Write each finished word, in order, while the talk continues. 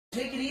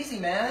Take it easy,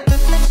 man.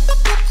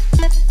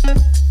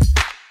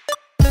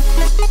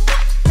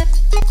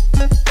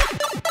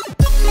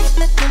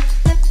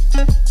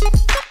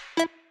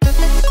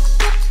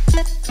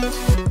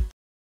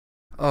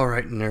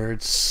 Alright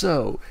nerds,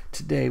 so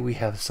today we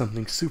have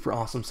something super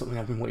awesome, something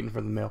I've been waiting for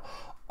in the mail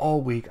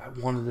all week. I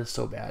wanted this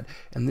so bad,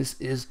 and this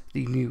is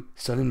the new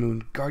Sun and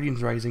Moon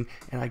Guardians Rising,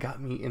 and I got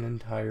me an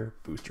entire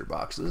booster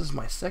box. This is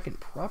my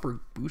second proper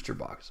booster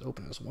box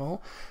open as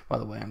well. By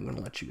the way, I'm going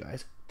to let you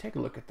guys take a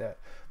look at that.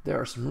 There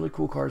are some really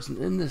cool cards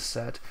in this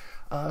set.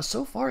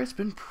 So far it's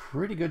been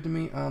pretty good to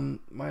me.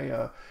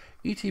 My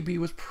ETB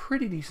was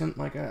pretty decent.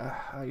 Like,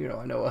 you know,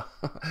 I know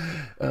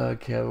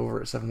Kev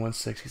over at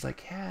 716, he's like,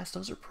 Cass,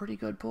 those are pretty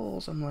good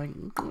pulls. I'm like,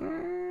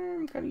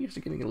 I'm kind of used to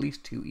getting at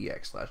least 2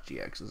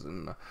 EX/GXs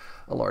in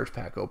a large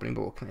pack opening,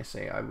 but what can I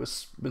say?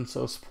 Been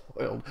so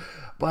spoiled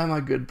by my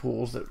good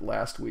pulls that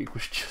last week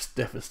was just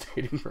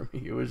devastating for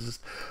me. It was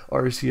just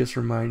RCS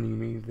reminding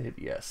me that,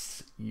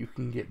 yes, you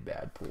can get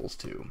bad pulls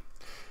too.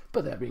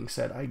 But that being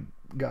said, I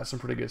got some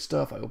pretty good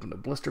stuff. I opened a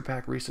blister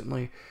pack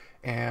recently,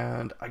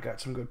 and I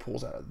got some good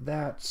pulls out of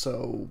that,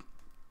 so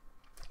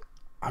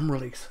I'm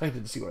really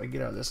excited to see what I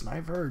get out of this. And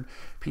I've heard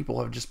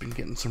people have just been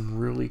getting some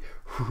really,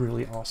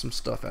 really awesome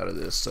stuff out of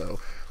this, so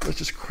let's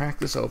just crack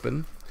this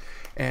open.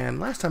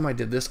 And last time I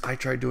did this, I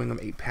tried doing them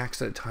 8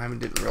 packs at a time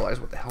and didn't realize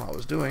what the hell I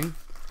was doing.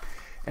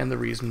 And the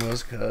reason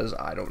was because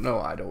I don't know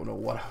what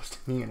I was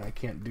doing, and I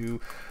can't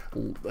do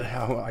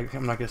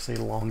I'm not gonna say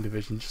long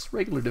division, just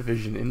regular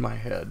division in my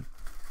head.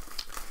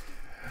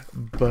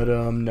 But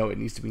no, it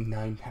needs to be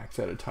 9 packs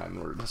at a time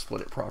in order to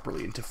split it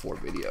properly into 4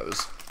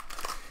 videos.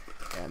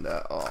 And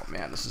oh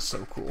man, this is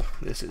so cool.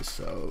 This is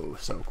so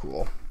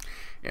cool.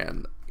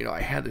 And you know,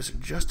 I had this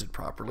adjusted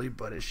properly,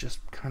 but it's just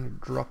kind of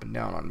dropping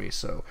down on me.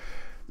 So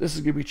this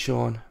is gonna be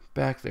chilling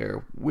back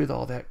there with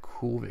all that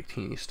cool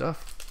Victini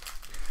stuff.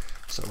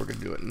 So we're gonna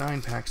do it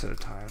 9 packs at a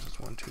time. So it's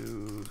 1,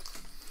 2,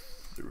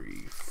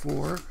 3,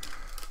 4,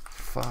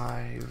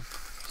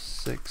 5,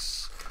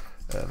 6,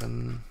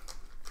 7,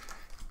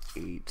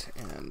 8,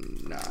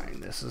 and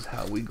 9. This is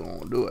how we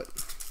gonna do it.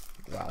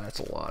 Wow, that's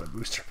a lot of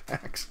booster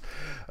packs.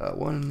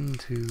 1,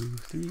 2,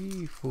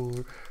 3,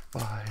 4,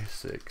 5,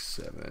 6,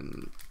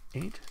 7,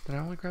 8. Did I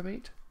only grab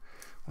 8?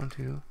 1,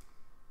 2.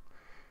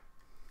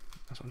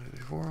 That's 1, 2,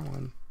 3, 4.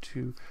 1,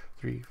 2,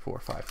 3, 4,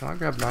 5. No, I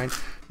grabbed 9.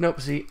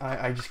 Nope, see,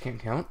 I just can't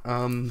count.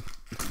 I'm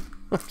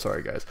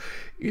sorry, guys.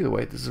 Either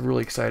way, this is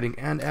really exciting.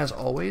 And as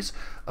always,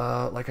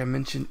 like I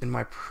mentioned in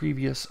my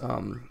previous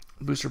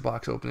booster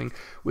box opening,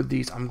 with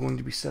these, I'm going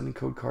to be setting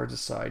code cards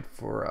aside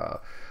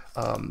for,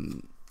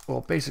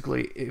 well,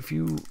 basically, if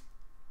you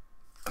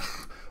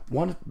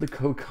want the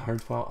code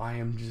cards, well, I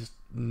am just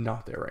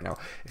not there right now.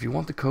 If you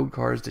want the code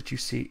cards that you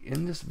see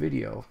in this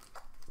video,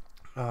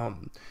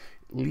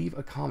 leave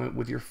a comment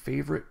with your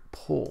favorite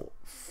pull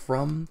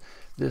from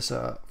this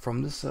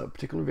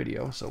particular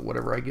video. So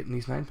whatever I get in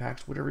these 9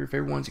 packs, whatever your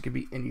favorite ones, it could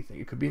be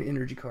anything. It could be an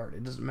energy card.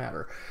 It doesn't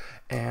matter.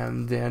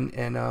 And then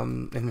in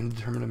a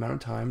determined amount of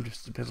time,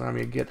 just depends on how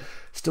many I get.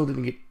 Still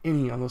didn't get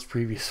any on those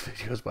previous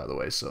videos, by the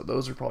way. So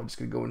those are probably just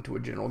gonna go into a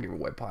general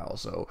giveaway pile.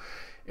 So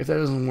if that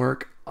doesn't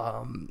work,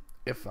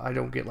 if I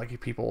don't get like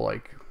people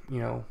like, you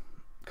know,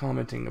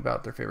 commenting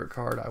about their favorite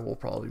card, I will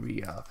probably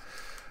be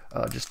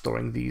just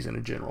throwing these in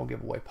a general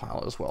giveaway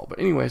pile as well. But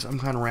anyways, I'm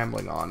kind of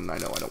rambling on. I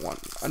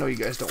know you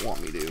guys don't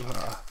want me to.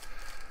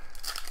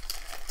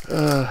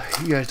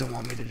 You guys don't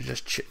want me to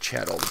just chit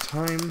chat all the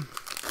time.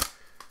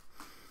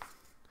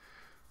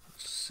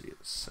 Let's see.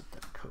 Let's set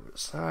that code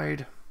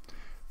aside.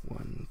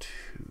 1,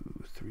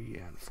 2, 3,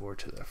 and 4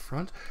 to the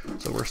front.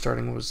 So we're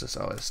starting. What was this?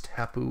 Oh, it's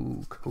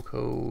Tapu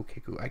Koko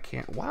Keku. I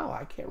can't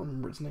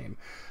remember his name.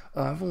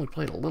 I've only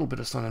played a little bit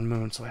of Sun and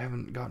Moon, so I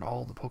haven't got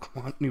all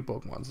the new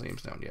Pokemon's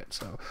names down yet.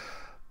 So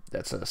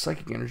that's a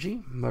Psychic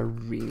Energy,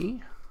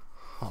 Marini,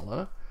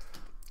 Hala,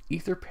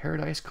 Ether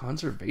Paradise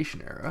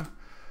Conservation Era,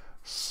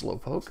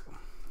 Slowpoke,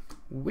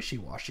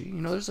 Wishy-Washy. You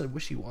know, there's a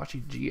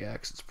Wishy-Washy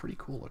GX. It's pretty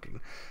cool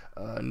looking.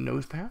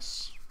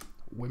 Nosepass,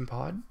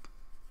 Wimpod,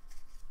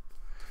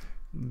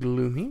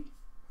 Gloomy.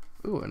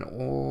 Ooh, an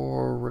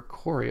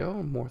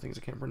Oricorio. More things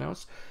I can't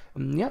pronounce.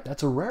 Yeah,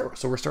 that's a rare.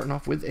 So we're starting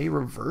off with a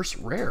reverse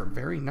rare.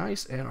 Very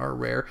nice. And our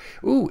rare,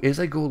 ooh, is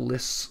a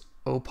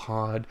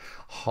Golisopod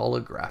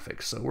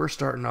holographic. So we're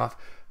starting off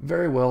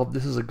very well.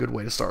 This is a good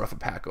way to start off a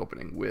pack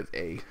opening with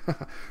a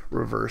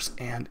reverse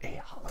and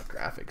a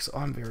holographic. So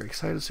I'm very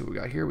excited to see what we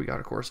got here. We got,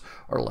 of course,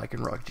 our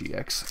Lycanroc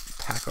GX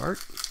pack art.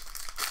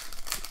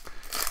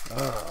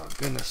 Oh,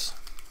 goodness.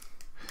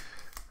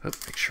 Oh,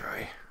 make sure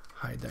I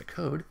hide that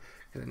code,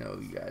 because I know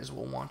you guys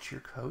will want your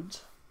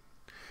codes.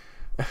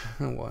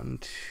 1,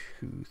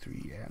 2,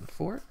 3, and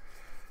 4.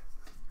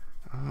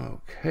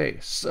 Okay,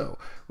 so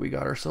we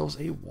got ourselves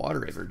a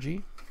Water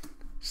Energy,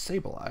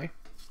 Sableye,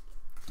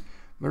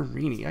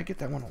 Marini. I get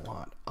that one a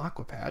lot.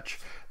 Aqua Patch.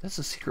 That's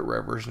a secret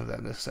rare version of that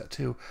in this set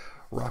too.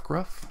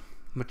 Rockruff,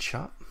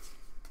 Machop,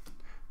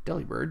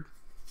 Delibird,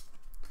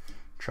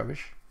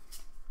 Trubbish,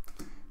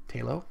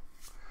 Taillow,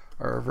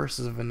 Our reverse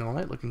is a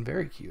Vanillite, looking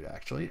very cute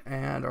actually,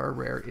 and our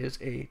rare is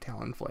a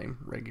Talonflame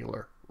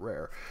regular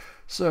rare.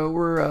 So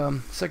we're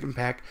second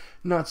pack,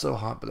 not so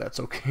hot, but that's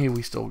okay.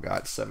 We still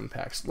got 7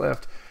 packs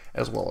left,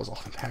 as well as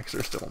all the packs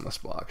are still in this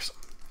box.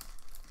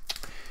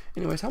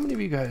 Anyways, how many of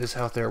you guys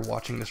out there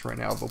watching this right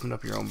now have opened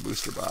up your own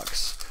booster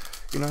box?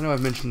 You know, I know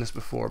I've mentioned this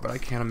before, but I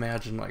can't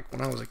imagine, like, when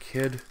I was a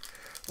kid,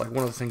 like,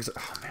 one of the things that,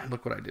 oh man,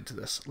 look what I did to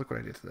this. Look what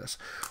I did to this.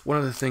 One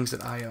of the things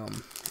that I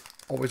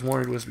always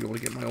wanted was to be able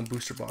to get my own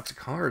booster box of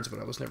cards, but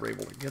I was never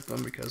able to get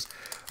them because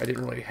I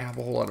didn't really have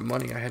a whole lot of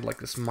money. I had, like,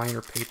 this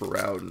minor paper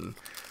route, and,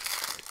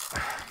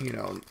 you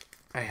know,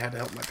 I had to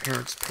help my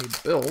parents pay the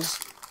bills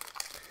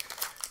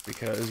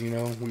because, you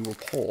know, we were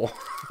poor.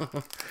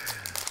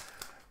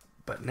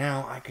 But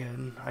now I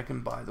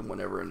can buy them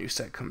whenever a new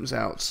set comes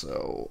out,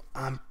 so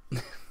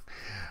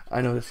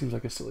I know this seems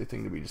like a silly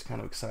thing to be just kind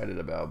of excited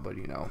about, but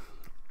you know,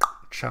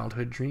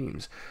 childhood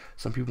dreams.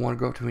 Some people want to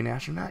grow up to be an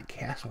astronaut.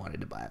 Cass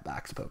wanted to buy a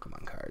box of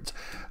Pokemon cards.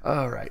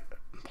 Alright,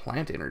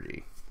 Plant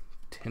Energy,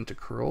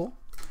 Tentacruel,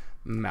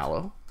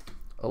 Mallow,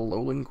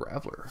 Alolan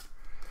Graveler,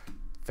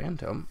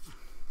 Phantom,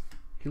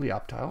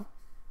 Helioptile,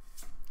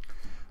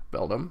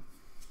 Beldum,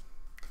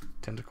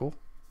 Tentacle,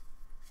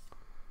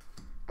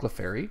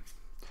 Clefairy.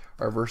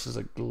 Our reverse is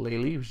a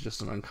Glalie, who's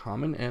just an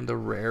uncommon, and the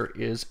rare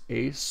is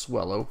a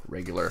Swellow,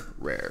 regular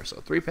rare.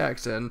 So 3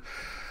 packs in.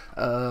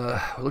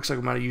 It looks like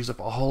we might have used up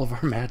all of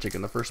our magic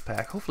in the first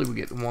pack. Hopefully we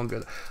get one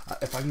good.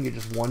 If I can get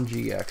just 1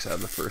 GX out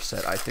of the first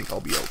set, I think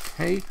I'll be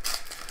okay.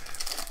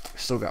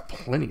 Still got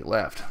plenty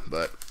left,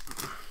 but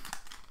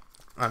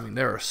I mean,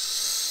 there are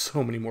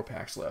so many more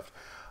packs left.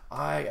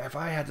 If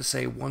I had to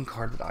say one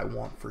card that I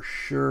want for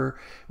sure,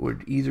 it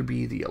would either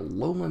be the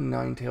Alolan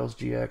Ninetales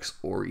GX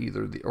or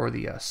the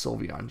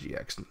Sylveon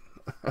GX.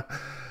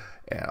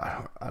 And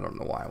I don't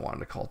know why I wanted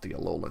to call it the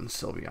Alolan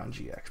Sylveon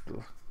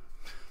GX.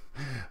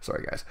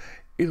 Sorry guys.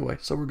 Either way,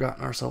 so we're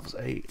gotten ourselves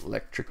a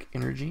Electric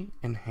Energy,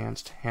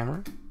 Enhanced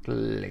Hammer,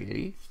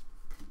 Glalie,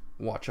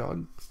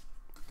 Watchog,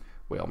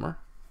 Wailmer,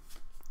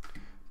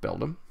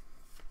 Beldum,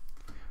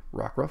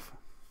 Rockruff,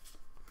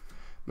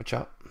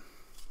 Machop,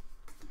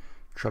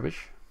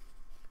 Trubbish.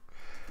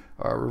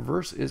 Our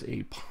reverse is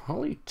a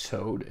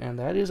Politoed, and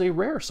that is a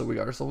rare, so we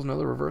got ourselves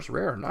another reverse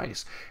rare.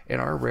 Nice. And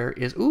our rare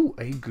is, ooh,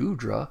 a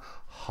Goodra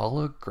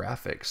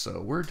holographic.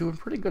 So we're doing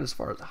pretty good as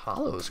far as the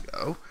hollows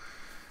go.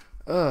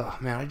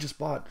 Man, I just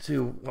bought,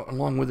 too,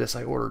 along with this,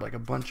 I ordered like a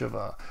bunch of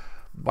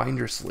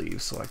binder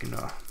sleeves so I can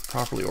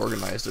properly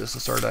organize this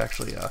and start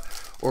actually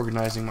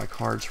organizing my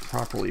cards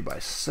properly by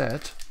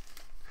set.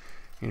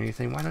 You know, you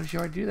think, why don't you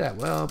already do that?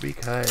 Well,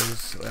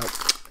 because, well,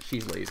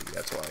 she's lazy,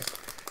 that's why.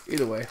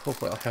 Either way,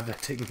 hopefully I'll have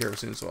that taken care of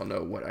soon so I'll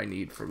know what I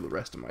need for the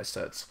rest of my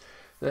sets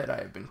that I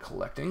have been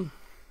collecting.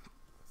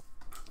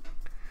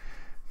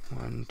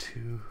 1,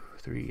 2,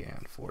 3,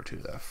 and 4 to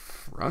the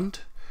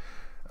front.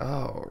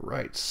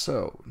 Alright,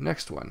 so,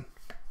 next one.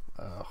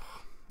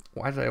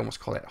 Why did I almost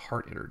call that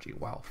Heart Energy?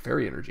 Wow,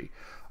 Fairy Energy.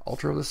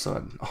 Ultra of the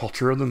Sun,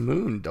 Ultra of the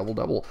Moon,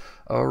 double.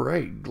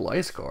 Alright,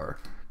 Gliscor,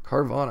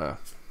 Carvanha,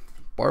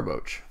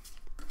 Barboach,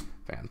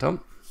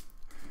 Phantom,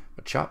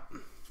 Machop,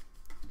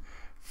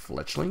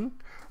 Fletchling.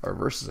 Our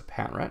reverse is a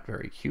Patrat,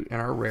 very cute,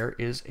 and our rare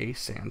is a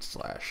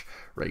Sandslash,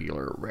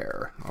 regular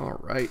rare.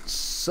 Alright,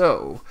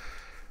 so,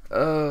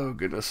 oh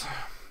goodness.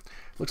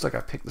 Looks like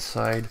I picked the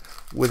side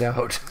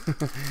without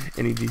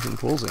any decent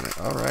pulls in it.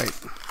 Alright.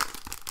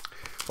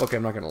 Okay,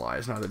 I'm not going to lie.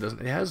 It's not that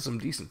it has some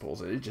decent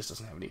pulls in it. It just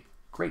doesn't have any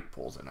great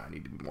pulls in it. I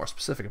need to be more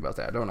specific about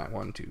that, don't I?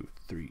 1, 2,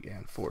 3,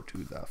 and 4 to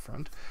the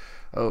front.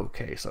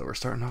 Okay, so we're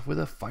starting off with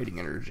a Fighting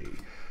Energy.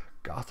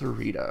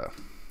 Gothorita.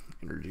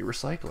 Energy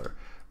Recycler.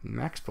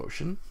 Max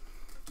Potion.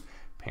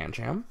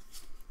 Pancham.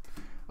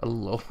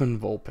 Alolan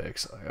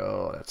Vulpix.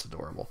 Oh, that's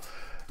adorable.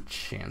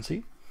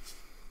 Chansey.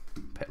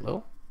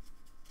 Petlil.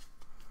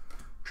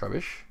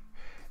 Trubbish.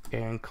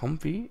 And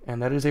Comfey.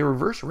 And that is a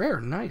reverse rare.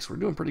 Nice. We're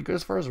doing pretty good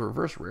as far as the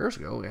reverse rares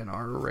go. And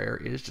our rare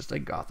is just a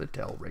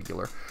Gothitelle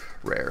regular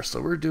rare.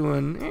 So we're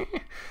doing...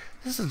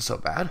 this isn't so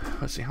bad.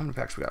 Let's see how many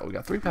packs we got. We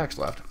got 3 packs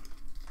left.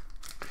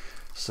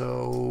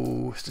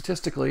 So,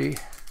 statistically,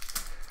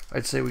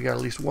 I'd say we got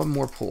at least one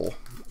more pull.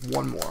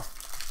 One more.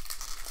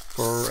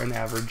 For an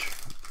average,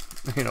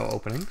 you know,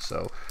 opening.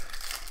 So,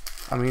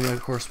 I mean,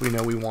 of course, we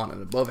know we want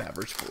an above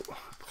average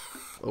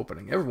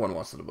opening. Everyone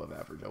wants an above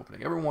average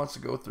opening. Everyone wants to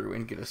go through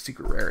and get a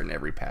secret rare in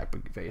every pack,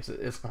 but face it,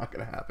 it's not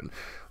going to happen.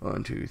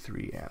 1, 2,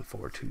 3, and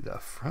 4 to the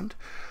front.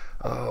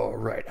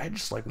 Alright, I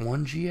just like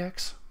 1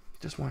 GX.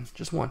 Just one.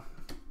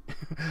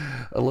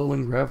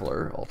 Alolan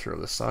Graveler, Ultra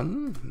of the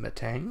Sun,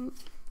 Metang,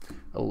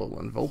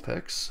 Alolan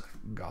Vulpix,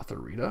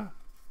 Gothorita,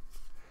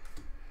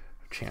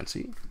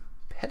 Chansey,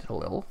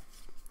 Petilil,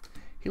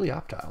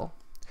 Helioptile.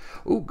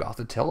 Ooh,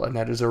 Gothitelle, and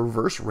that is a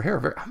reverse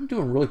rare. I'm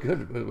doing really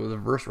good with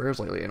reverse rares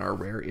lately, and our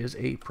rare is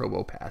a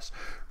Probopass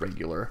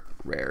regular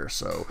rare.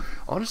 So,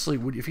 honestly,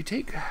 if you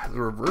take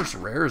the reverse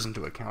rares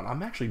into account,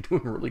 I'm actually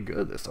doing really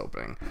good this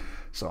opening.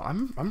 So,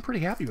 I'm pretty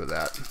happy with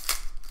that.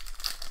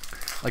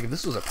 Like, if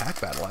this was a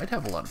pack battle, I'd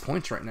have a lot of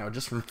points right now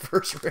just from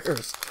reverse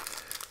rares.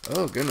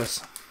 Oh,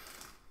 goodness.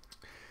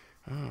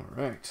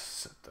 Alright,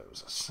 set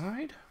those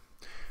aside.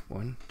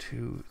 1,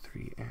 2,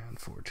 3, and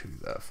 4 to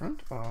the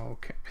front.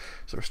 Okay,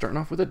 so we're starting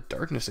off with a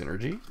Darkness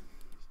Energy,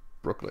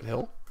 Brooklet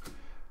Hill,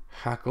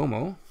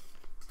 Hakomo,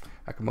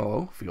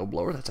 Field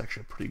Blower. That's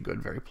actually a pretty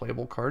good, very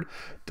playable card.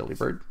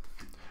 Delibird,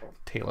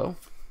 Talo.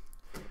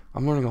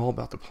 I'm learning all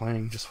about the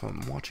playing just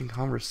from watching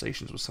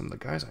conversations with some of the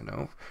guys I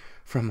know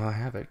from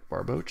Havoc,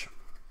 Barboach,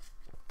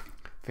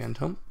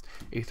 Phantom,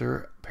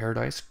 Aether,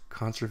 Paradise,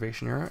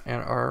 Conservation Era,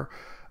 and our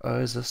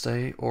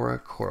Zeste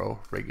Oricoro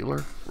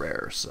regular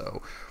rare.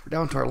 So we're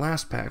down to our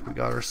last pack. We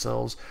got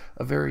ourselves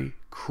a very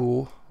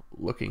cool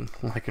looking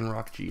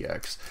Lycanroc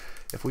GX.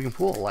 If we can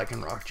pull a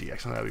Lycanroc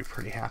GX, I'm gonna be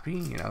pretty happy,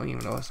 you know, even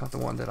though it's not the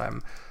one that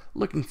I'm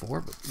looking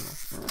for, but you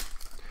know.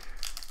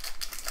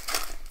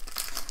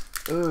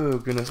 Oh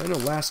goodness, I know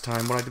last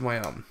time when I did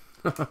my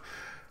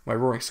my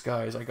Roaring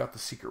Skies, I got the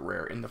secret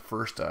rare in the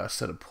first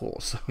set of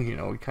pulls. So, you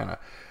know, we kinda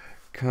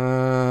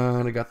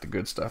got the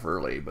good stuff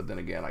early, but then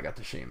again I got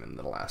the shame in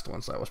the last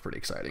one, so that was pretty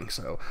exciting.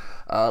 So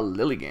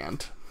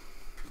Lilligant.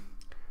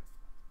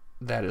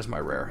 That is my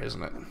rare,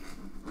 isn't it?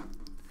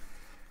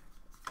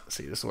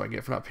 See, this is what I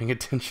get for not paying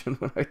attention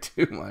when I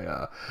do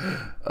my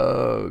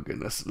oh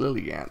goodness,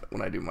 Lilligant,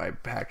 when I do my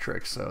pack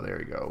tricks. So there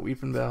you go.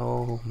 Weeping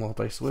Bell,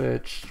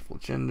 Multi-Switch,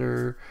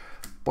 Fletchinder,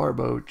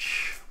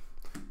 Barboach,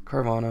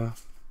 Carvana,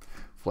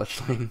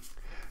 Fletchling,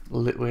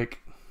 Litwick,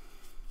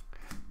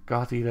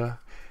 Gothita,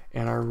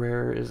 and our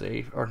rare is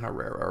a, or not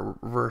rare, our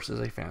reverse is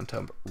a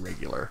Phantom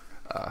regular.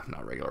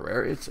 Not regular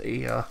rare, it's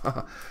a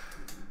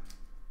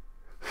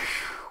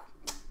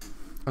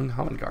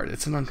uncommon card.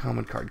 It's an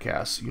uncommon card,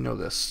 Cass. You know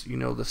this. You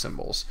know the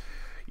symbols.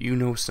 You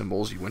know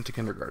symbols. You went to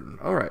kindergarten.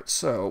 Alright,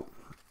 so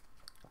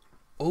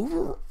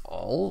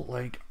overall,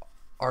 like,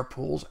 our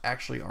pulls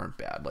actually aren't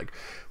bad. Like,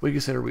 we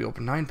consider we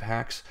opened 9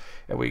 packs,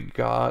 and we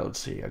got, let's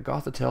see, a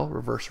Gothitelle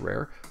reverse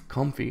rare,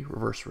 Comfey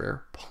reverse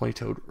rare,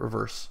 Playtoad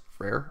reverse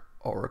rare,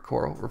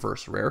 Oricoro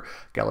reverse rare,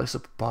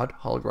 Gallisopod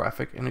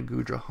holographic, and a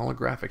Goodra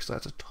holographic. So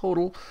that's a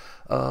total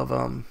of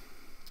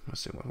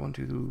let's see, 1,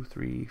 2,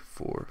 3,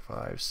 4,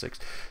 5, 6,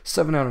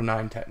 7 out of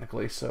 9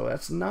 technically. So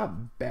that's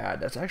not bad.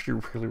 That's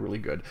actually really, really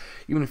good.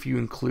 Even if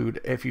you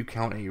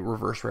count a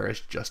reverse rare as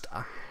just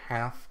a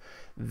half,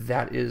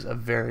 that is a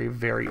very,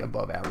 very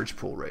above average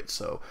pull rate.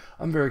 So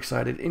I'm very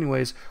excited.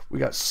 Anyways, we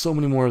got so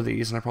many more of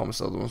these, and I promise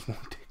the other ones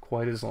won't take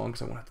quite as long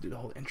because I won't have to do the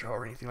whole intro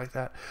or anything like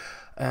that.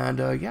 And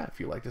yeah, if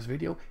you like this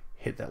video,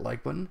 hit that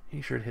like button.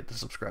 Be sure to hit the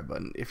subscribe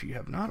button if you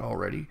have not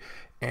already.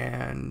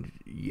 And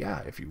yeah,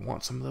 if you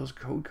want some of those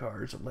code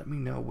cards, let me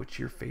know what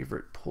your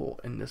favorite pull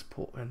in this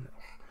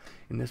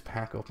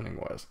pack opening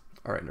was.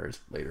 All right, nerds,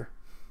 later.